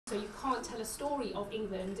So you can't tell a story of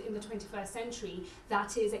England in the 21st century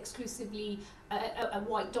that is exclusively a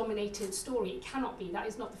white-dominated story. It cannot be. That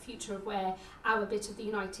is not the future of where our bit of the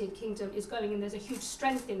United Kingdom is going, and there's a huge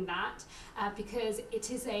strength in that because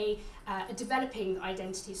it is a developing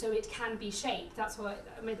identity, so it can be shaped. That's why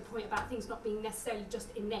I made the point about things not being necessarily just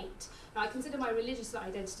innate. Now, I consider my religious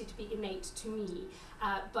identity to be innate to me,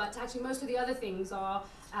 but actually most of the other things are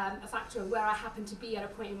a factor of where I happen to be at a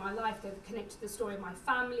point in my life. They're connected to the story of my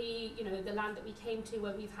family, you know, the land that we came to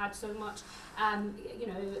where we've had so much,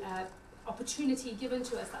 opportunity given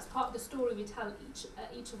to us. That's part of the story we tell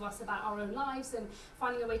each of us about our own lives, and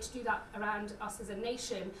finding a way to do that around us as a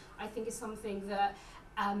nation, I think, is something that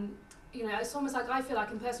you know, it's almost like I feel I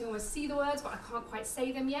can personally almost see the words, but I can't quite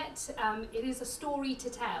say them yet. It is a story to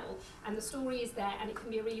tell, and the story is there, and it can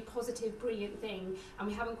be a really positive, brilliant thing, and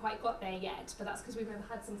we haven't quite got there yet, but that's because we've never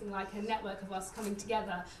had something like a network of us coming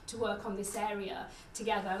together to work on this area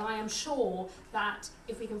together, and I am sure that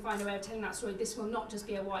if we can find a way of telling that story, this will not just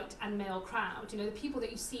be a white and male crowd. You know, the people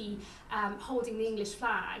that you see holding the English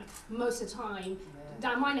flag most of the time,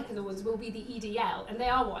 down my neck of the woods, will be the EDL, and they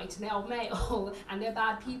are white and they are male and they're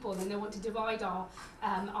bad people and they want to divide our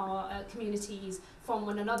communities from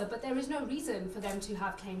one another. But there is no reason for them to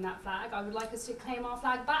have claimed that flag. I would like us to claim our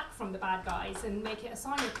flag back from the bad guys and make it a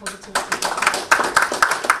sign of positivity.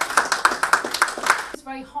 It's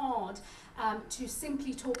very hard to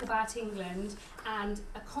simply talk about England and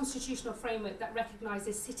a constitutional framework that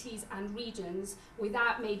recognises cities and regions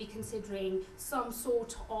without maybe considering some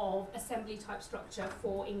sort of assembly type structure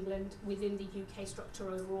for England within the UK structure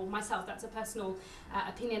overall. Myself, that's a personal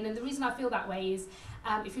opinion, and the reason I feel that way is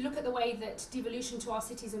if you look at the way that devolution to our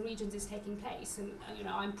cities and regions is taking place, and you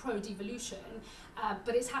know, I'm pro-devolution,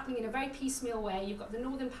 but it's happening in a very piecemeal way. You've got the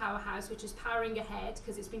Northern Powerhouse, which is powering ahead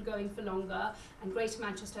because it's been going for longer, and Greater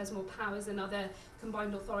Manchester has more powers than other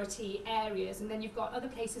combined authority areas, and then you've got other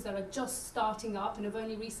places that are just starting up and have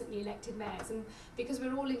only recently elected mayors, and because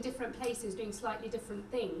we're all in different places doing slightly different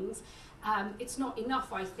things, it's not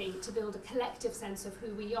enough, I think, to build a collective sense of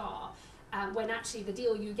who we are. When actually the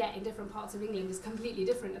deal you get in different parts of England is completely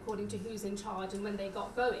different according to who's in charge and when they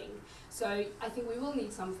got going. So I think we will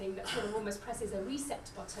need something that sort of almost presses a reset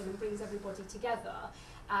button and brings everybody together,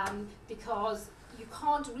 because you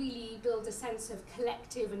can't really build a sense of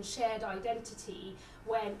collective and shared identity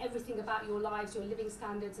when everything about your lives, your living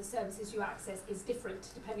standards, the services you access is different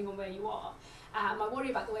depending on where you are. My worry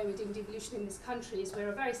about the way we're doing devolution in this country is we're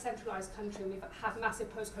a very centralised country and we have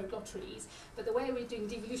massive postcode lotteries, but the way we're doing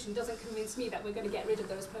devolution doesn't convince me that we're going to get rid of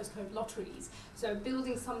those postcode lotteries. So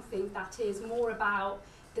building something that is more about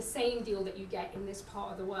the same deal that you get in this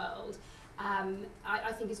part of the world,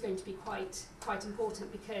 I think is going to be quite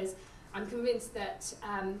important, because I'm convinced that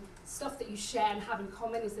stuff that you share and have in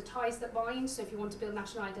common is the ties that bind. So if you want to build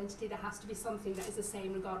national identity, there has to be something that is the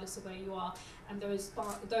same regardless of where you are, and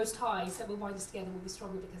those ties that will bind us together will be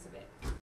stronger because of it.